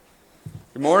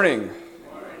Good morning.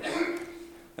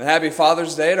 And happy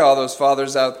Father's Day to all those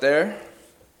fathers out there.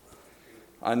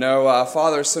 I know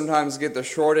fathers sometimes get the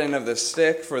short end of the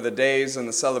stick for the days and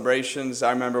the celebrations.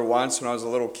 I remember once when I was a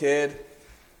little kid,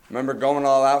 I remember going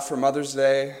all out for Mother's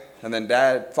Day, and then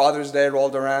Father's Day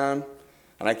rolled around,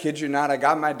 and I kid you not, I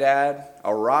got my dad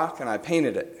a rock and I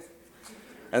painted it.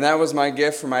 And that was my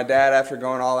gift for my dad after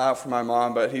going all out for my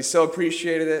mom, but he still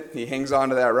appreciated it. He hangs on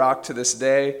to that rock to this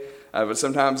day. But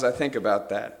sometimes I think about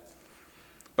that.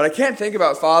 But I can't think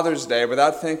about Father's Day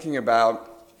without thinking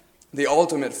about the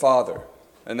ultimate Father,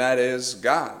 and that is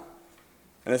God.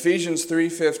 In Ephesians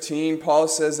 3:15, Paul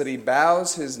says that he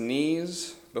bows his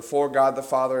knees before God the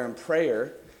Father in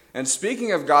prayer. And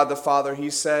speaking of God the Father, he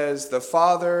says, the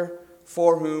Father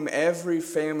for whom every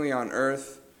family on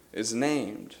earth is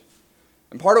named.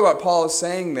 And part of what Paul is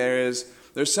saying there is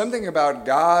there's something about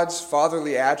God's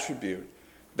fatherly attribute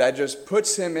that just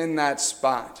puts him in that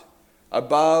spot,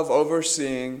 above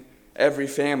overseeing every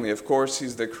family. Of course,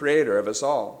 he's the creator of us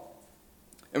all.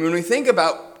 And when we think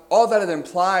about all that it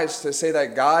implies to say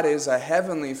that God is a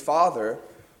heavenly Father,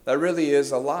 that really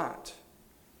is a lot.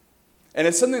 And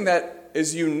it's something that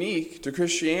is unique to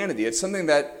Christianity. It's something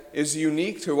that is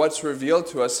unique to what's revealed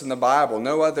to us in the Bible.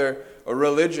 No other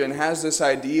religion has this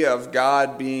idea of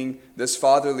God being this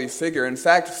fatherly figure. In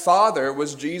fact, Father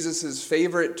was Jesus'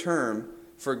 favorite term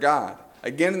for God.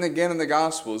 Again and again in the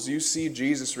Gospels, you see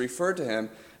Jesus refer to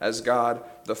him as God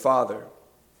the Father.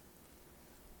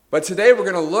 But today we're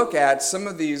going to look at some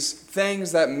of these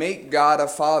things that make God a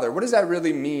father. What does that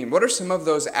really mean? What are some of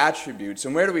those attributes,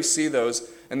 and where do we see those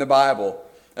in the Bible?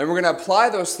 And we're going to apply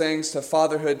those things to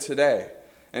fatherhood today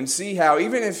and see how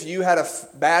even if you had a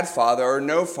bad father or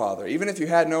no father, even if you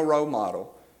had no role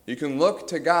model, you can look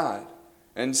to God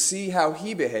and see how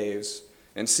he behaves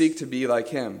and seek to be like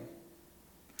him.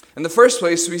 In the first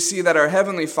place, we see that our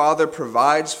Heavenly Father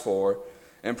provides for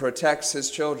and protects his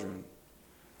children.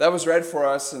 That was read for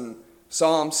us in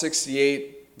Psalm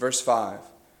 68, verse 5,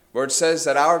 where it says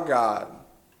that our God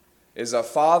is a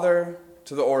father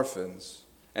to the orphans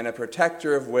and a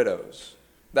protector of widows.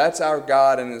 That's our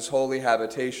God in his holy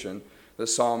habitation, the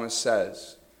psalmist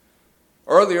says.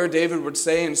 Earlier, David would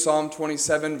say in Psalm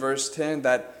 27, verse 10,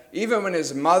 that even when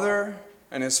his mother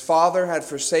and his father had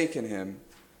forsaken him,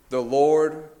 the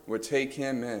Lord would take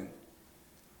him in.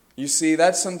 You see,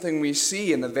 that's something we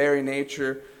see in the very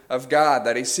nature of God,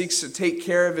 that he seeks to take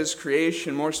care of his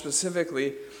creation. More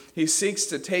specifically, he seeks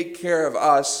to take care of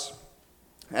us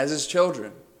as his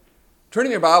children.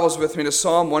 Turning your Bibles with me to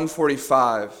Psalm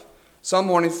 145. Psalm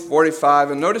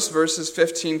 145, and notice verses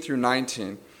 15 through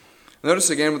 19. Notice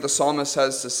again what the psalmist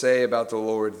has to say about the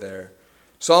Lord there.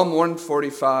 Psalm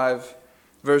 145,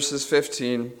 verses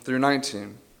 15 through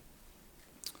 19.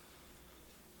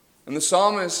 And the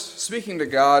psalmist, speaking to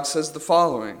God, says the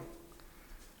following: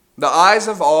 the eyes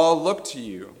of all look to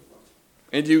you,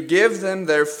 and you give them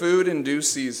their food in due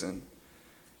season.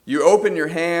 You open your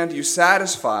hand, you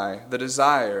satisfy the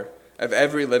desire of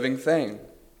every living thing.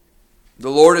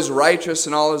 The Lord is righteous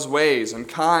in all his ways and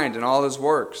kind in all his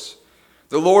works.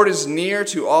 The Lord is near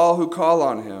to all who call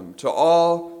on him, to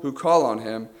all who call on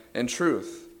him in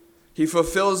truth. He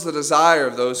fulfills the desire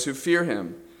of those who fear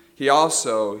him. He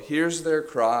also hears their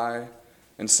cry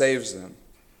and saves them.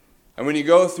 And when you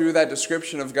go through that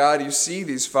description of God, you see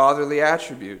these fatherly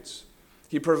attributes.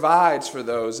 He provides for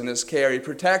those in his care. He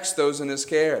protects those in his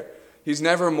care. He's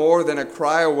never more than a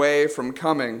cry away from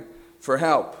coming for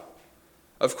help.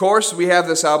 Of course, we have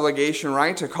this obligation,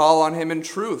 right, to call on him in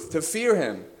truth, to fear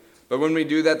him. But when we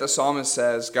do that, the psalmist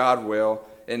says, God will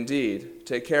indeed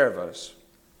take care of us.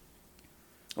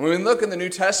 And when we look in the New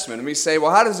Testament and we say,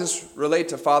 well, how does this relate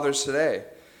to fathers today?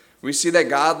 We see that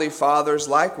godly fathers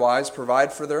likewise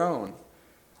provide for their own.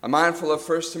 I'm mindful of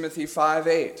 1 Timothy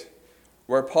 5:8,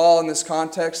 where Paul in this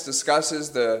context discusses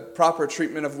the proper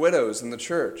treatment of widows in the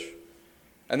church.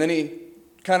 And then he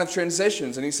kind of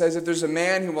transitions and he says, if there's a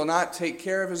man who will not take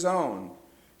care of his own,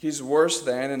 he's worse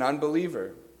than an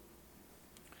unbeliever.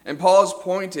 And Paul's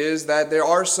point is that there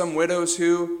are some widows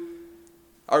who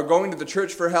are going to the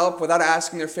church for help without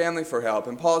asking their family for help.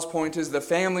 And Paul's point is the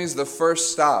family's the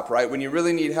first stop, right? When you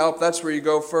really need help, that's where you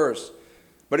go first.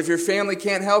 But if your family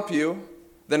can't help you,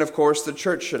 then of course the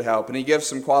church should help. And he gives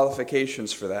some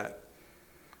qualifications for that.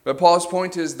 But Paul's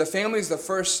point is the family's the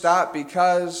first stop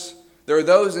because there are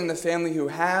those in the family who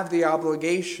have the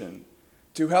obligation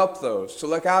to help those, to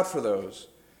look out for those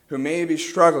who may be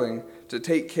struggling to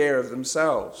take care of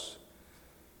themselves.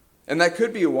 And that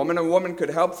could be a woman. A woman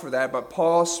could help for that, but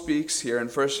Paul speaks here in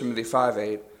 1 Timothy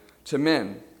 5:8 to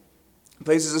men. He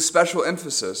places a special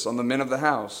emphasis on the men of the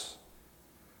house.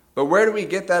 But where do we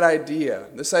get that idea?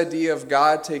 This idea of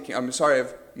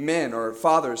of men or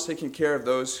fathers taking care of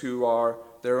those who are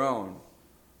their own.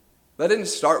 That didn't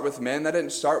start with men. That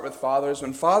didn't start with fathers.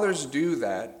 When fathers do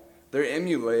that, they're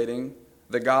emulating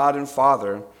the God and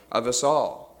Father of us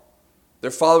all.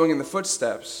 They're following in the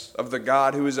footsteps of the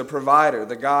God who is a provider,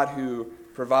 the God who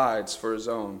provides for his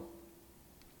own.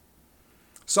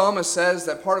 Psalmist says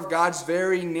that part of God's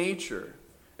very nature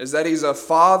is that he's a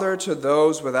father to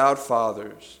those without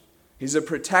fathers. He's a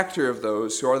protector of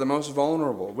those who are the most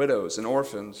vulnerable, widows and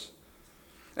orphans.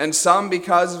 And some,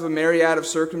 because of a myriad of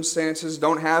circumstances,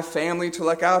 don't have family to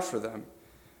look out for them.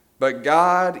 But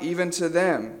God, even to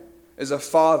them, is a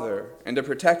father and a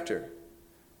protector.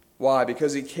 Why?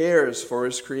 Because he cares for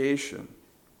his creation.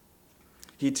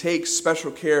 He takes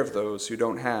special care of those who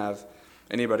don't have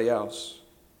anybody else.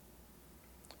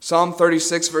 Psalm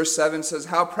 36, verse 7 says,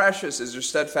 "How precious is your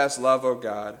steadfast love, O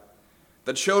God!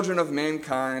 The children of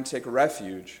mankind take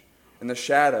refuge in the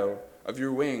shadow of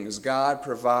your wings." God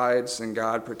provides and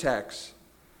God protects.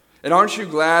 And aren't you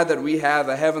glad that we have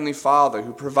a heavenly Father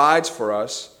who provides for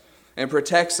us and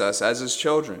protects us as his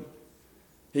children?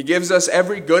 He gives us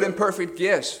every good and perfect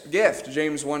gift,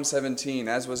 James 1:17,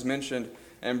 as was mentioned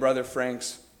in Brother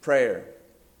Frank's prayer.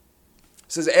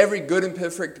 It says, every good and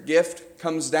perfect gift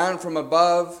comes down from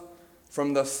above,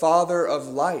 from the Father of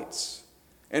lights,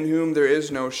 in whom there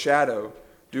is no shadow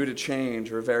due to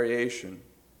change or variation.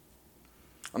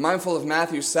 I'm mindful of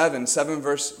Matthew 7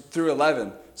 verses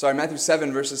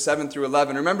 7 through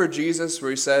 11. Remember Jesus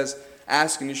where he says,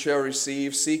 "Ask and you shall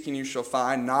receive, seek and you shall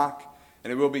find, knock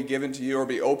and it will be given to you or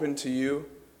be opened to you."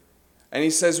 And he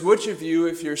says, "Which of you,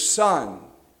 if your son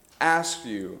asked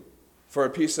you for a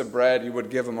piece of bread, you would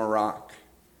give him a rock?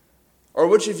 Or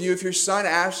which of you, if your son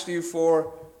asked you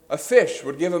for a fish,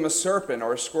 would give him a serpent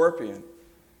or a scorpion?"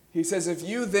 He says, "If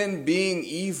you then, being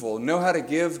evil, know how to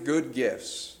give good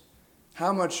gifts,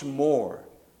 how much more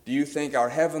do you think our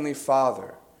heavenly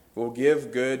Father will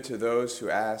give good to those who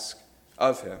ask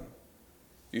of him?"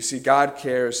 You see, God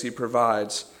cares, he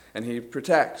provides, and he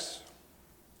protects.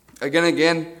 Again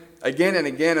and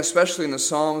again, especially in the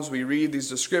Psalms, we read these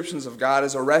descriptions of God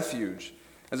as a refuge,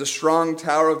 as a strong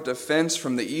tower of defense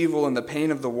from the evil and the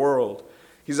pain of the world.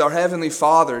 He's our heavenly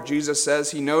Father. Jesus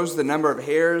says he knows the number of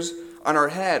hairs on our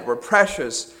head. We're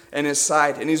precious in his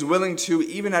sight, and he's willing to,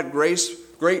 even at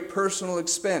great personal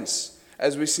expense,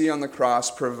 as we see on the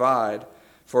cross, provide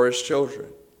for his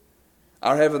children.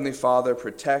 Our heavenly Father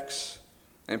protects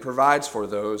and provides for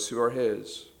those who are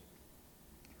his.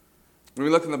 When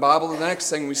we look in the Bible, the next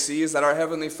thing we see is that our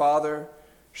heavenly Father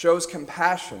shows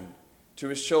compassion to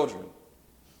his children.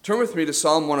 Turn with me to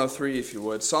Psalm 103, if you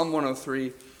would. Psalm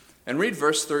 103, and read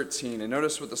verse 13, and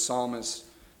notice what the psalmist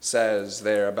says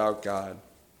there about God.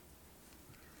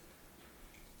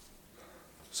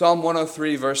 Psalm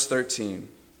 103, verse 13.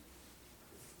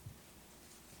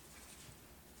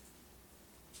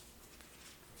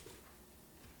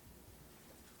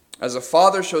 "As a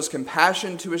father shows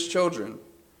compassion to his children,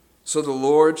 so the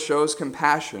Lord shows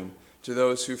compassion to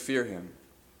those who fear him."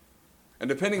 And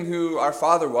depending who our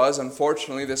father was,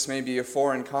 unfortunately, this may be a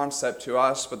foreign concept to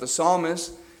us, but the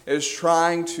psalmist is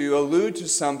trying to allude to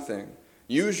something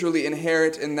usually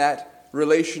inherent in that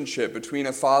relationship between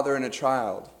a father and a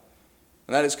child,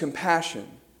 and that is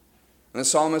compassion. And the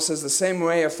psalmist says the same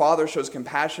way a father shows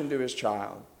compassion to his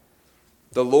child,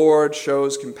 the Lord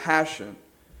shows compassion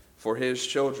for his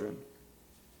children.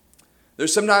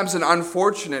 There's sometimes an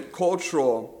unfortunate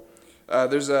cultural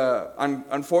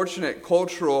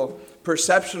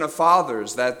perception of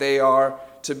fathers that they are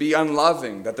to be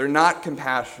unloving, that they're not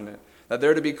compassionate, that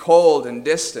they're to be cold and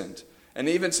distant. And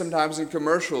even sometimes in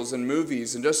commercials and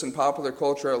movies and just in popular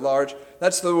culture at large,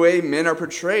 that's the way men are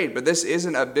portrayed. But this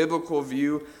isn't a biblical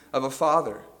view of a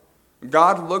father.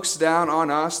 God looks down on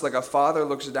us like a father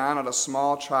looks down at a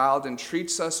small child and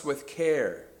treats us with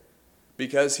care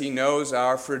because he knows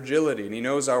our fragility and he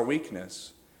knows our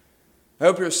weakness. I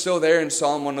hope you're still there in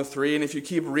Psalm 103, and if you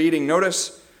keep reading,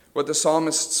 notice what the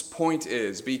psalmist's point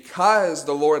is. Because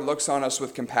the Lord looks on us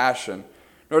with compassion,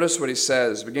 notice what he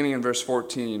says, beginning in verse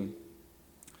 14.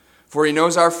 "For he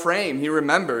knows our frame, he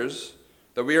remembers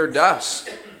that we are dust.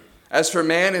 As for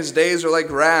man, his days are like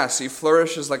grass, he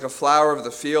flourishes like a flower of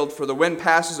the field, for the wind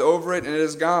passes over it and it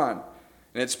is gone,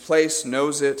 and its place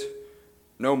knows it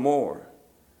no more."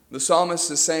 The psalmist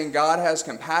is saying God has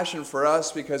compassion for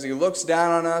us because he looks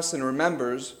down on us and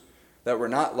remembers that we're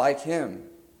not like him.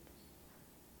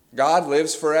 God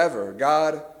lives forever.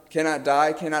 God cannot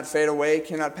die, cannot fade away,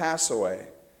 cannot pass away.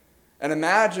 And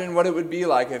imagine what it would be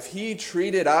like if he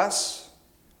treated us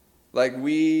like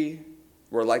we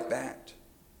were like that.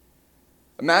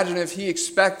 Imagine if he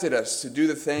expected us to do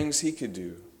the things he could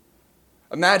do.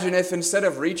 Imagine if instead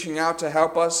of reaching out to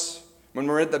help us when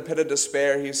we're at the pit of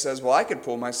despair, he says, well, I could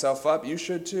pull myself up. You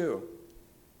should too.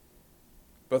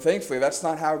 But thankfully, that's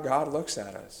not how God looks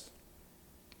at us.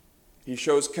 He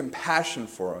shows compassion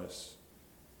for us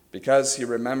because he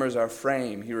remembers our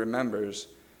frame. He remembers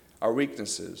our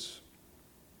weaknesses.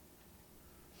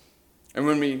 And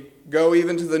when we go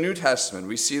even to the New Testament,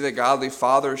 we see that godly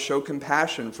fathers show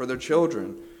compassion for their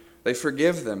children. They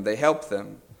forgive them. They help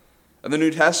them. In the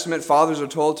New Testament, fathers are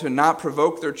told to not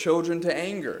provoke their children to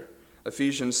anger.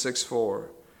 Ephesians 6:4.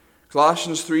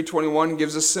 Colossians 3:21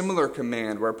 gives a similar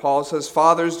command where Paul says,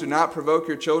 fathers, do not provoke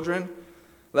your children,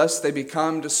 lest they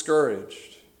become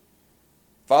discouraged.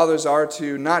 Fathers are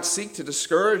to not seek to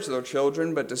discourage their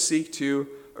children, but to seek to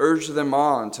urge them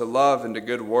on to love and to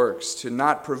good works, to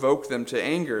not provoke them to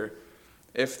anger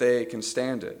if they can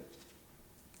stand it.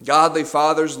 Godly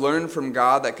fathers learn from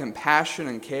God that compassion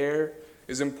and care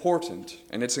is important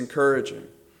and it's encouraging.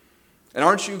 And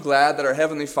aren't you glad that our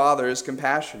Heavenly Father is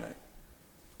compassionate?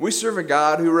 We serve a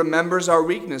God who remembers our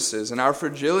weaknesses and our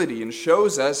fragility and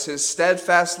shows us his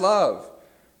steadfast love,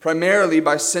 primarily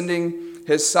by sending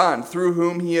his Son, through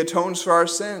whom he atones for our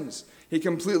sins. He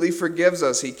completely forgives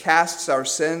us. He casts our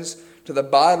sins to the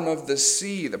bottom of the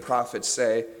sea, the prophets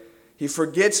say. He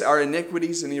forgets our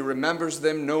iniquities and he remembers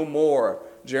them no more,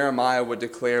 Jeremiah would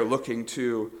declare, looking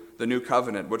to the new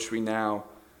covenant, which we now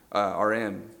are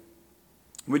in.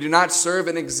 We do not serve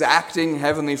an exacting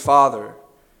Heavenly Father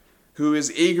who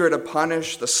is eager to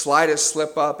punish the slightest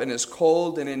slip-up and is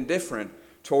cold and indifferent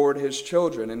toward his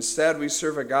children. Instead, we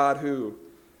serve a God who,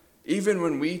 even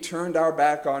when we turned our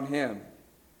back on him,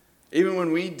 even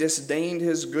when we disdained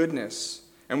his goodness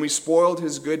and we spoiled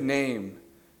his good name,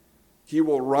 he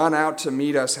will run out to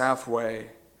meet us halfway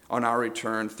on our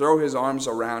return, throw his arms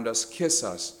around us, kiss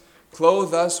us,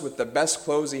 clothe us with the best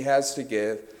clothes he has to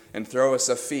give, and throw us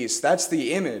a feast. That's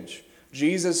the image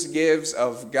Jesus gives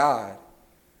of God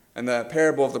in the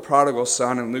parable of the prodigal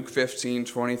son in Luke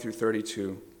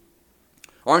 15:20-32.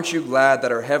 Aren't you glad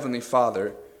that our Heavenly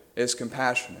Father is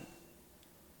compassionate?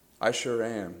 I sure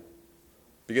am.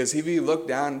 Because if he looked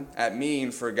down at me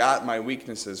and forgot my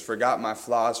weaknesses, forgot my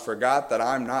flaws, forgot that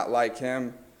I'm not like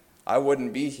him, I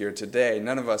wouldn't be here today.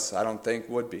 None of us, I don't think,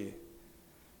 would be.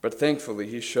 But thankfully,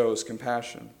 he shows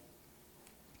compassion.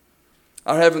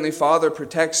 Our Heavenly Father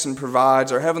protects and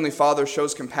provides. Our Heavenly Father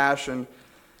shows compassion.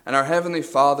 And our Heavenly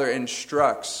Father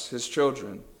instructs his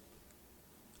children.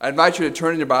 I invite you to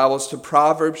turn in your Bibles to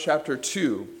Proverbs chapter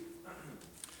 2.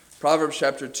 Proverbs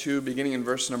chapter 2, beginning in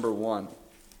verse number 1.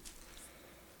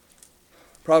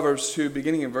 Proverbs 2,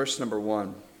 beginning in verse number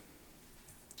 1.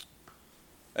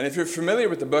 And if you're familiar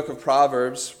with the book of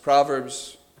Proverbs,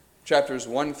 Proverbs chapters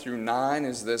 1 through 9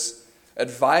 is this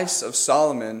advice of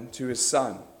Solomon to his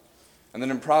son. And then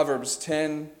in Proverbs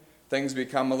 10, things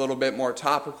become a little bit more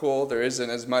topical. There isn't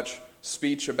as much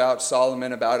speech about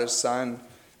Solomon, about his son,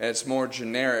 and it's more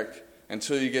generic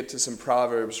until you get to some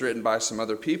Proverbs written by some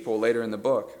other people later in the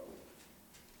book.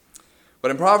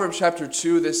 But in Proverbs chapter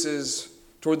 2, this is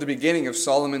toward the beginning of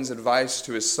Solomon's advice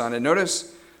to his son. And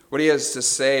notice what he has to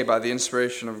say by the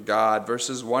inspiration of God,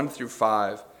 verses 1 through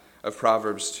 5 of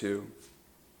Proverbs 2.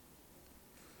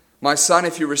 My son,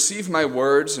 if you receive my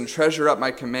words and treasure up my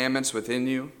commandments within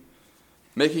you,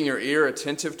 making your ear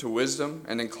attentive to wisdom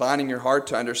and inclining your heart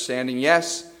to understanding,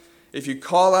 yes, if you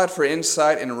call out for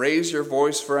insight and raise your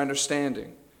voice for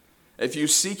understanding, if you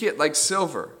seek it like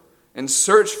silver and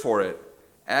search for it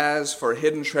as for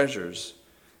hidden treasures,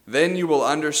 then you will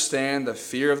understand the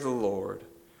fear of the Lord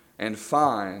and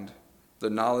find the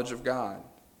knowledge of God.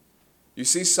 You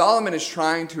see, Solomon is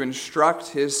trying to instruct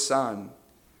his son,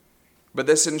 but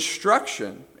this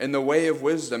instruction in the way of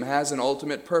wisdom has an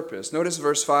ultimate purpose. Notice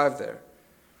verse 5 there.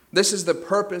 This is the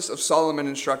purpose of Solomon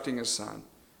instructing his son.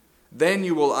 Then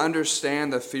you will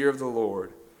understand the fear of the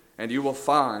Lord, and you will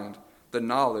find the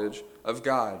knowledge of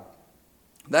God.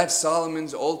 That's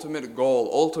Solomon's ultimate goal,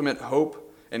 ultimate hope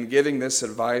in giving this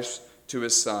advice to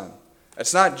his son.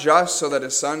 It's not just so that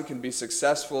his son can be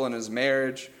successful in his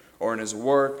marriage or in his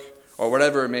work or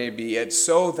whatever it may be. It's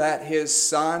so that his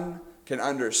son can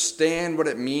understand what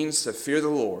it means to fear the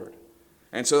Lord,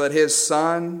 and so that his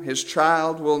son, his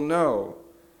child, will know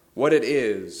what it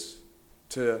is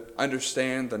to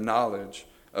understand the knowledge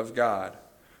of God.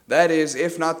 That is,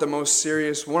 if not the most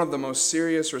serious, one of the most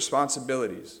serious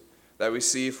responsibilities that we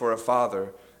see for a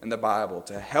father in the Bible,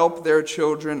 to help their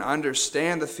children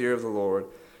understand the fear of the Lord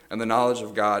and the knowledge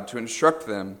of God, to instruct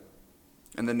them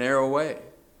in the narrow way.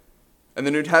 In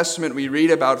the New Testament, we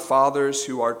read about fathers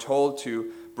who are told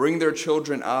to bring their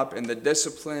children up in the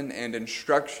discipline and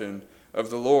instruction of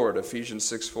the Lord, Ephesians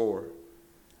 6:4.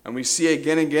 And we see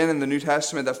again and again in the New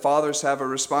Testament that fathers have a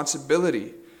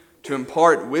responsibility to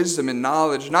impart wisdom and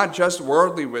knowledge, not just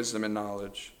worldly wisdom and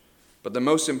knowledge, but the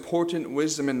most important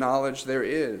wisdom and knowledge there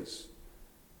is,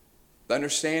 the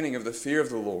understanding of the fear of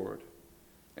the Lord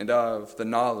and of the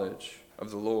knowledge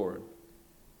of the Lord.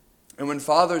 And when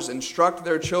fathers instruct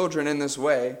their children in this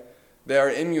way, they are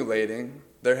emulating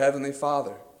their heavenly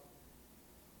Father.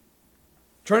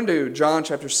 Turn to John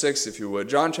chapter 6, if you would.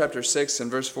 John chapter 6 and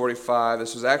verse 45.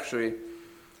 This was actually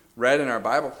read in our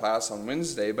Bible class on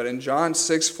Wednesday, but in John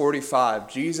 6:45,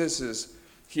 Jesus is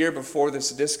here before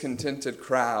this discontented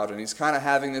crowd, and he's kind of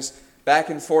having this back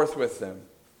and forth with them.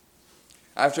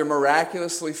 After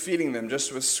miraculously feeding them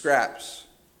just with scraps,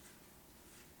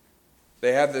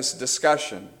 they have this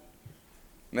discussion,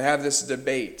 and they have this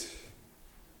debate.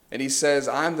 And he says,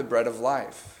 I'm the bread of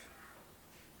life.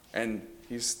 And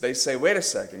they say, wait a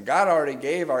second, God already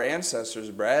gave our ancestors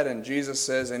bread, and Jesus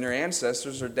says, and your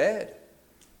ancestors are dead.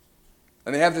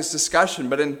 And they have this discussion,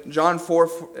 but in John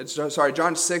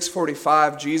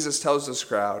 6:45, Jesus tells this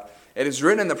crowd, it is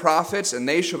written in the prophets, and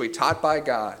they shall be taught by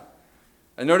God.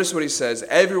 And notice what he says,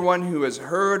 everyone who has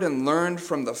heard and learned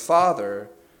from the Father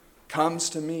comes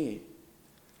to me.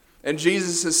 And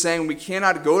Jesus is saying we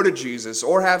cannot go to Jesus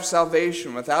or have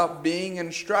salvation without being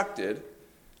instructed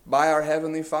by our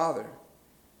Heavenly Father.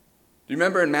 Do you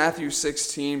remember in Matthew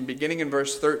 16, beginning in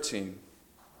verse 13,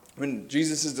 when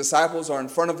Jesus' disciples are in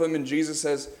front of him and Jesus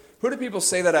says, who do people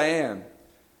say that I am?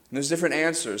 And there's different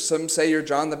answers. Some say you're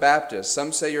John the Baptist.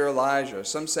 Some say you're Elijah.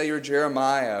 Some say you're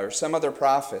Jeremiah or some other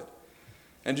prophet.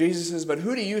 And Jesus says, but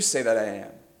who do you say that I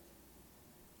am?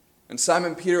 And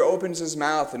Simon Peter opens his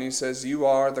mouth and he says, you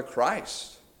are the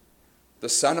Christ, the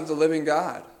Son of the living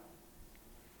God.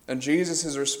 And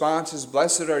Jesus' response is,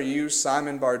 blessed are you,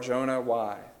 Simon Bar-Jonah.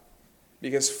 Why?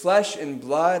 Because flesh and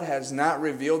blood has not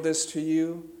revealed this to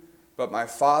you, but my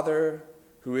Father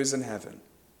who is in heaven.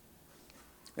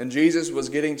 And Jesus was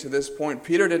getting to this point.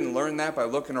 Peter didn't learn that by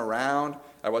looking around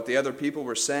at what the other people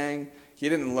were saying. He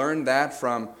didn't learn that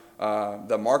from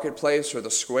the marketplace or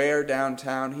the square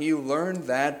downtown. He learned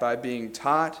that by being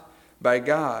taught by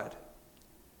God.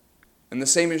 And the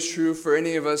same is true for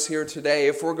any of us here today.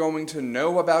 If we're going to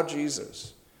know about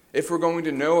Jesus, if we're going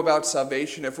to know about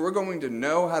salvation, if we're going to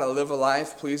know how to live a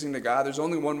life pleasing to God, there's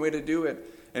only one way to do it,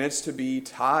 and it's to be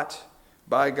taught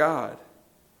by God.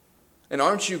 And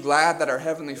aren't you glad that our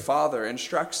Heavenly Father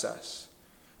instructs us?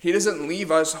 He doesn't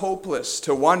leave us hopeless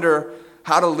to wonder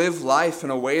how to live life in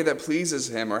a way that pleases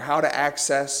Him or how to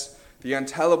access the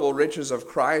untellable riches of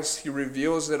Christ. He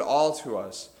reveals it all to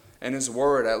us in His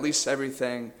Word, at least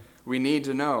everything we need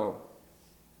to know.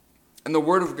 In the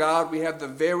Word of God, we have the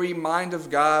very mind of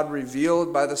God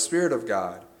revealed by the Spirit of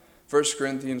God. 1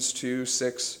 Corinthians 2,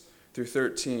 6 through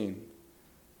 13.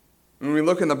 When we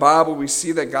look in the Bible, we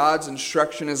see that God's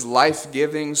instruction is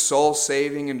life-giving,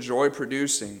 soul-saving, and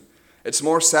joy-producing. It's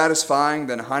more satisfying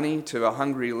than honey to a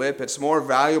hungry lip. It's more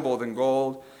valuable than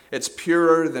gold. It's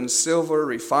purer than silver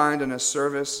refined in a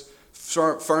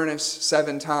furnace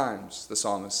 7 times, the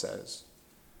psalmist says.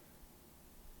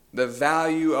 The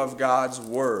value of God's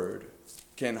Word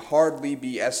can hardly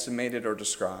be estimated or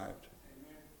described.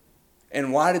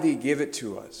 And why did He give it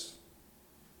to us?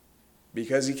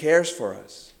 Because He cares for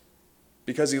us.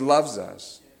 Because He loves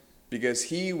us. Because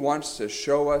He wants to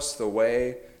show us the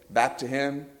way back to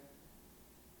Him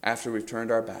after we've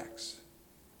turned our backs.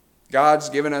 God's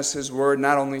given us His Word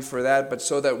not only for that, but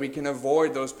so that we can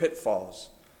avoid those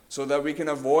pitfalls, so that we can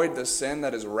avoid the sin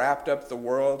that has wrapped up the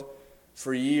world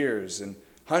for years and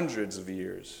hundreds of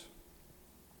years.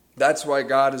 That's why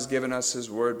God has given us His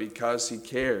Word, because He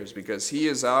cares, because He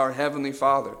is our Heavenly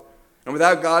Father. And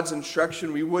without God's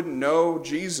instruction, we wouldn't know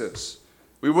Jesus.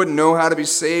 We wouldn't know how to be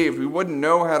saved. We wouldn't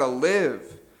know how to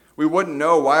live. We wouldn't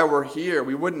know why we're here.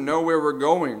 We wouldn't know where we're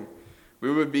going.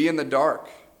 We would be in the dark,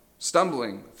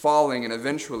 stumbling, falling, and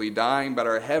eventually dying, but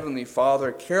our Heavenly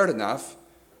Father cared enough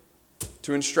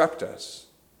to instruct us.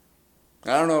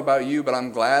 I don't know about you, but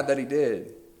I'm glad that He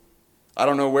did. I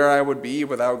don't know where I would be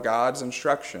without God's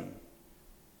instruction.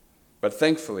 But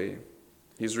thankfully,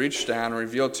 He's reached down and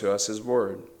revealed to us His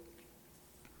Word.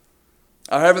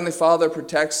 Our Heavenly Father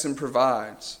protects and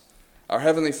provides. Our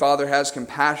Heavenly Father has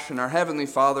compassion. Our Heavenly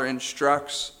Father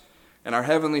instructs. And our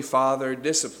Heavenly Father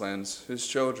disciplines His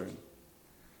children.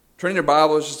 Turn your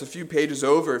Bibles just a few pages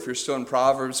over if you're still in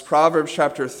Proverbs. Proverbs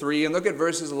chapter 3, and look at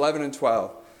verses 11 and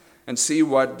 12 and see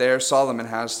what there Solomon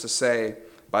has to say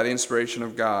by the inspiration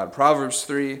of God. Proverbs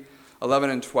 3, 11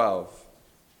 and 12.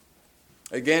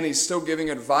 Again, he's still giving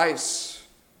advice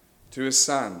to his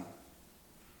son.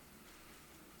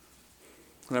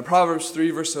 And in Proverbs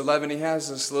 3, verse 11, he has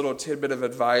this little tidbit of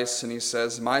advice, and he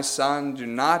says, "My son, do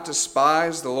not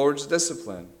despise the Lord's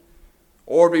discipline,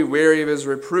 or be weary of his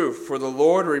reproof, for the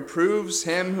Lord reproves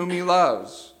him whom he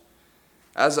loves,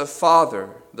 as a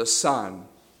father the son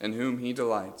in whom he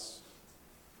delights."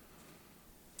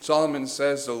 Solomon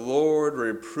says the Lord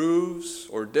reproves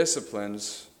or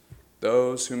disciplines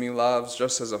those whom he loves,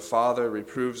 just as a father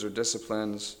reproves or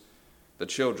disciplines the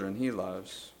children he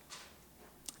loves.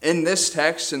 In this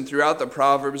text and throughout the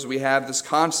Proverbs, we have this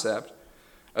concept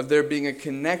of there being a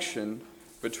connection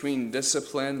between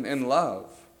discipline and love.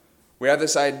 We have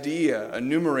this idea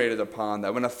enumerated upon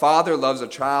that when a father loves a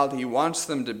child, he wants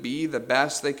them to be the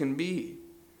best they can be.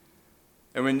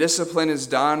 And when discipline is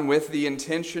done with the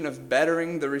intention of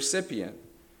bettering the recipient,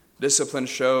 discipline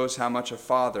shows how much a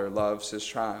father loves his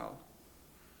child.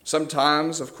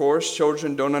 Sometimes, of course,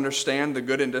 children don't understand the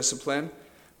good in discipline,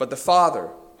 but the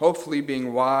father, hopefully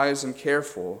being wise and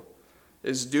careful,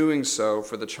 is doing so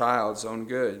for the child's own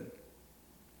good.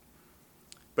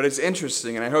 But it's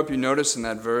interesting, and I hope you notice in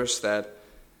that verse that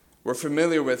we're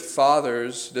familiar with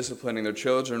fathers disciplining their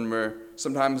children. We're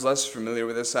sometimes less familiar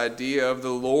with this idea of the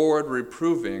Lord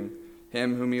reproving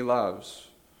him whom he loves.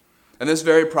 And this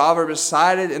very proverb is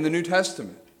cited in the New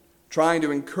Testament, trying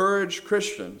to encourage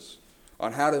Christians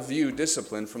on how to view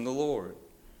discipline from the Lord.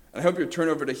 And I hope you turn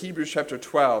over to Hebrews chapter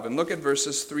 12 and look at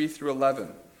verses 3 through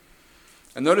 11.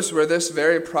 And notice where this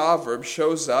very proverb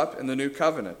shows up in the New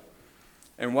Covenant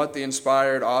and what the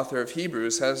inspired author of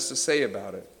Hebrews has to say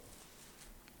about it.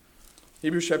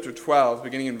 Hebrews chapter 12,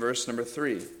 beginning in verse number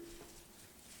 3.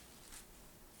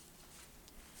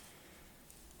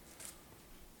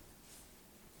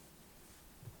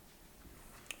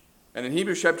 And in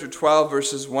Hebrews chapter 12,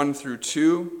 verses 1 through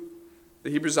 2, the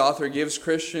Hebrews author gives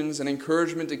Christians an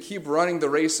encouragement to keep running the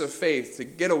race of faith, to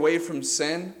get away from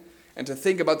sin, and to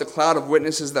think about the cloud of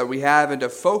witnesses that we have, and to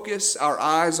focus our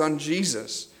eyes on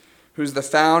Jesus, who's the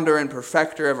founder and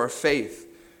perfecter of our faith.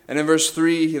 And in verse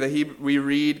 3, we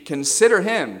read, "Consider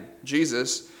him,"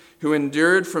 Jesus, "who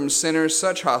endured from sinners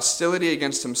such hostility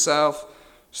against himself,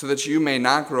 so that you may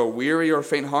not grow weary or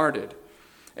faint-hearted.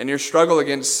 In your struggle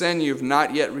against sin, you have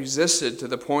not yet resisted to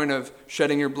the point of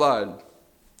shedding your blood.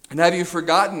 And have you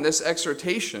forgotten this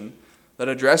exhortation that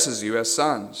addresses you as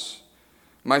sons?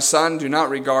 My son, do not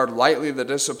regard lightly the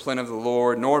discipline of the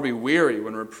Lord, nor be weary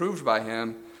when reproved by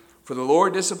him. For the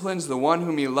Lord disciplines the one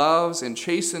whom he loves and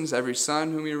chastens every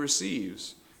son whom he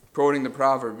receives." Quoting the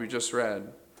proverb we just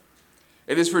read.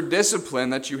 It is for discipline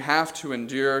that you have to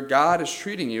endure. God is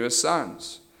treating you as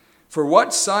sons. For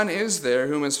what son is there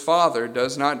whom his father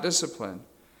does not discipline?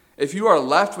 If you are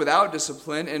left without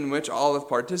discipline in which all have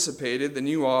participated, then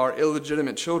you are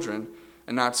illegitimate children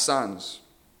and not sons.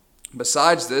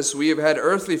 Besides this, we have had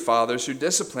earthly fathers who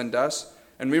disciplined us,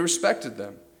 and we respected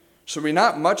them. Should we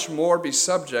not much more be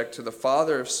subject to the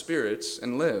Father of spirits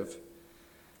and live?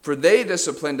 For they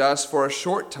disciplined us for a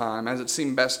short time, as it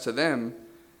seemed best to them,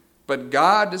 but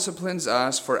God disciplines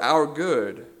us for our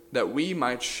good, that we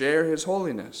might share his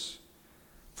holiness.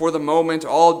 For the moment,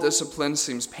 all discipline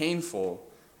seems painful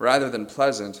rather than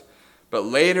pleasant, but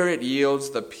later it yields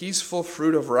the peaceful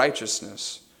fruit of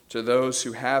righteousness to those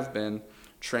who have been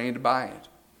trained by it.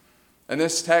 And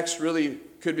this text really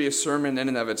could be a sermon in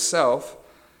and of itself,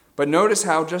 but notice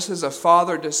how just as a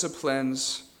father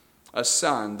disciplines a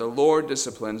son, the Lord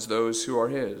disciplines those who are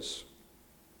his.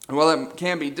 And while it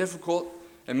can be difficult,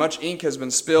 and much ink has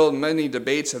been spilled, many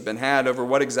debates have been had over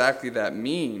what exactly that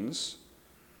means,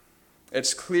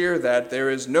 it's clear that there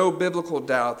is no biblical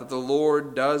doubt that the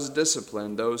Lord does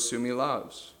discipline those whom he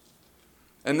loves.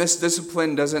 And this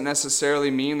discipline doesn't necessarily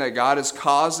mean that God is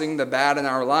causing the bad in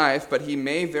our life, but he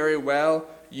may very well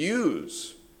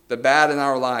use the bad in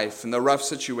our life and the rough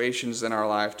situations in our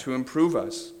life to improve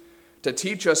us, to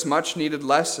teach us much needed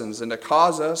lessons, and to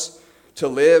cause us to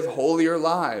live holier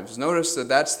lives. Notice that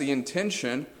that's the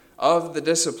intention of the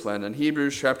discipline in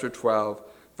Hebrews chapter 12,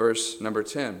 verse number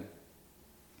 10.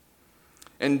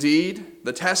 Indeed,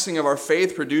 the testing of our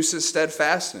faith produces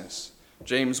steadfastness,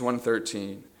 James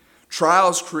 1:13.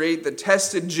 Trials create the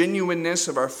tested genuineness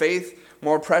of our faith,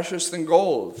 more precious than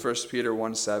gold, 1 Peter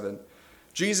 1:7.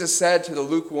 Jesus said to the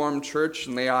lukewarm church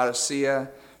in Laodicea,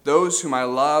 "Those whom I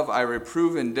love I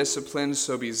reprove and discipline,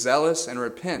 so be zealous and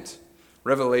repent,"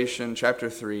 Revelation chapter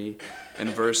 3 and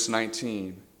verse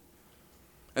 19.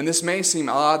 And this may seem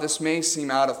odd, this may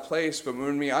seem out of place, but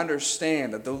when we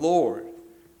understand that the Lord,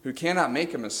 who cannot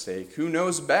make a mistake, who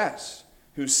knows best,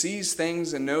 who sees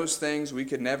things and knows things we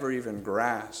could never even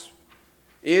grasp,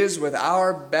 is with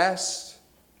our best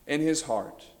in his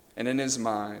heart and in his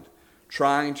mind,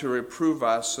 trying to reprove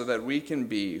us so that we can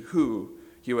be who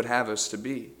he would have us to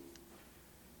be.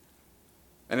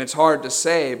 And it's hard to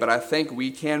say, but I think we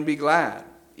can be glad,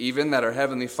 even that our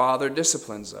Heavenly Father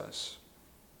disciplines us.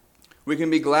 We can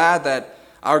be glad that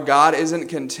our God isn't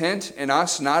content in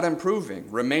us not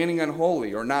improving, remaining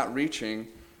unholy, or not reaching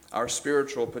our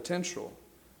spiritual potential.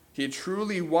 He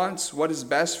truly wants what is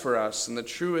best for us in the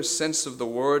truest sense of the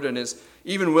word and is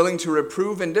even willing to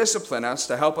reprove and discipline us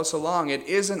to help us along. It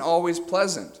isn't always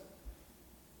pleasant,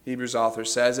 Hebrews author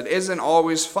says. It isn't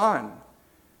always fun.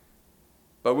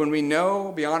 But when we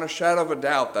know beyond a shadow of a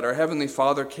doubt that our Heavenly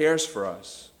Father cares for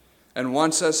us and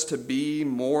wants us to be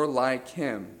more like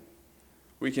Him,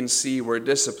 we can see where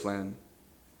discipline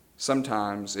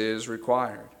sometimes is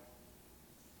required.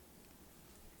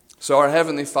 So our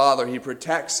Heavenly Father, He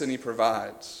protects and He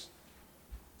provides.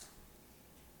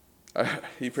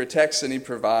 He protects and He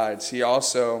provides. He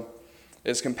also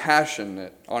is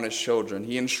compassionate on His children.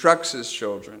 He instructs His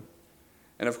children.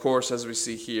 And of course, as we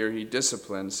see here, He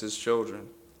disciplines His children.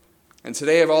 And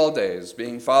today of all days,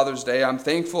 being Father's Day, I'm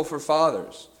thankful for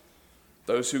fathers.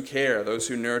 Those who care, those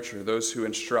who nurture, those who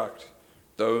instruct,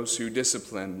 those who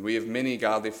discipline. We have many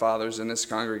godly fathers in this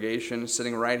congregation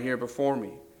sitting right here before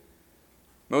me.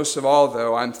 Most of all,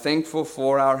 though, I'm thankful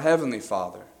for our Heavenly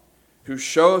Father, who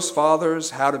shows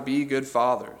fathers how to be good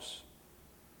fathers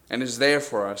and is there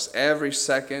for us every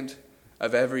second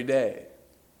of every day.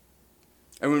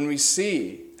 And when we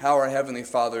see how our Heavenly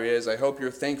Father is, I hope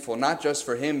you're thankful, not just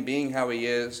for Him being how He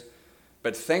is,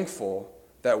 but thankful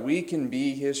that we can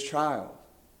be His child.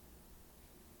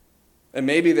 And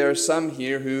maybe there are some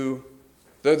here who,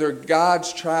 though they're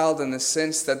God's child in the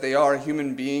sense that they are a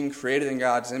human being created in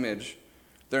God's image,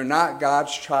 they're not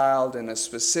God's child in a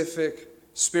specific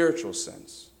spiritual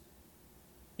sense.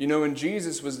 You know, when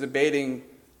Jesus was debating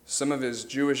some of His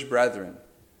Jewish brethren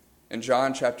in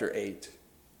John chapter 8,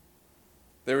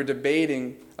 they were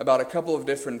debating about a couple of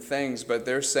different things, but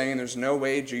they're saying there's no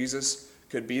way Jesus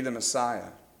could be the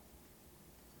Messiah.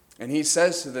 And He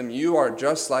says to them, "You are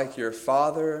just like your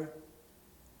father,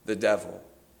 the devil."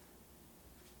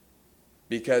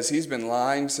 Because he's been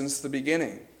lying since the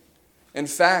beginning. In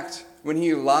fact, when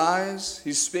he lies,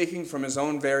 he's speaking from his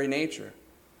own very nature.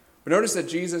 But notice that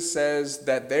Jesus says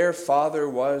that their father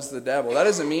was the devil. That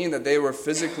doesn't mean that they were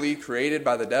physically created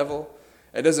by the devil.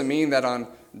 It doesn't mean that on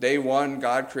day 1,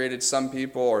 God created some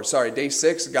people, day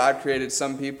 6, God created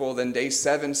some people, then day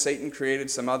 7, Satan created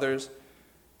some others.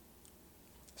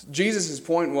 Jesus'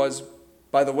 point was,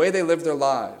 by the way they lived their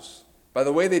lives, by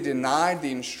the way they denied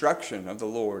the instruction of the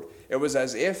Lord, it was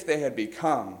as if they had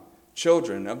become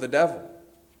children of the devil.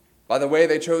 By the way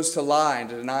they chose to lie and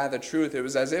to deny the truth, it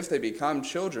was as if they become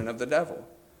children of the devil.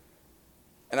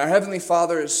 And our Heavenly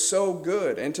Father is so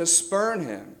good, and to spurn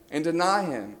Him and deny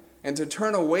Him and to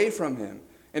turn away from Him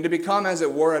and to become, as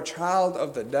it were, a child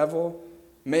of the devil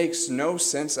makes no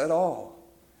sense at all.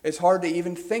 It's hard to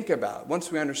even think about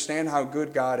once we understand how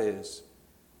good God is.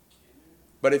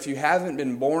 But if you haven't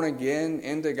been born again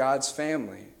into God's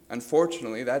family,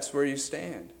 unfortunately, that's where you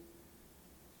stand.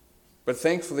 But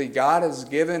thankfully, God has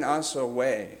given us a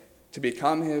way to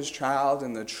become His child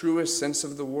in the truest sense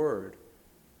of the word,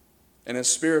 in a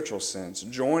spiritual sense,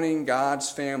 joining God's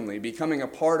family, becoming a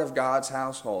part of God's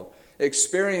household,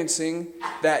 experiencing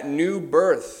that new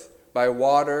birth by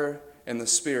water and the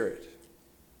Spirit.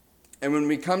 And when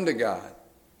we come to God,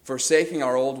 forsaking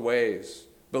our old ways,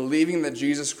 believing that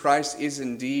Jesus Christ is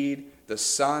indeed the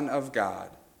Son of God,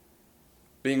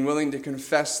 being willing to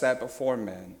confess that before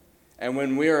men, and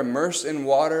when we are immersed in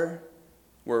water,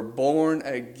 we're born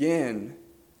again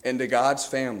into God's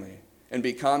family and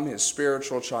become His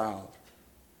spiritual child.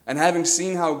 And having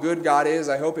seen how good God is,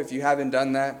 I hope if you haven't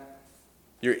done that,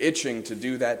 you're itching to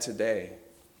do that today.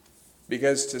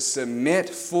 Because to submit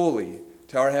fully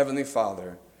to our Heavenly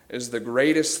Father is the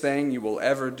greatest thing you will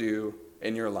ever do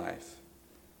in your life.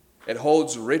 It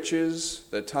holds riches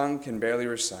the tongue can barely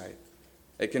recite.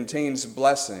 It contains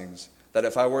blessings that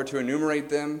if I were to enumerate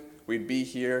them, we'd be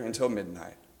here until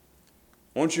midnight.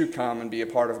 Won't you come and be a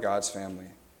part of God's family?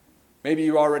 Maybe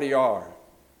you already are.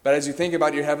 But as you think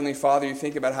about your Heavenly Father, you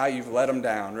think about how you've let Him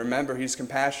down. Remember, He's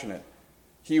compassionate.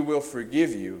 He will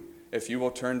forgive you if you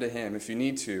will turn to Him. If you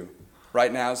need to,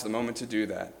 right now is the moment to do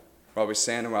that while we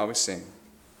stand and while we sing.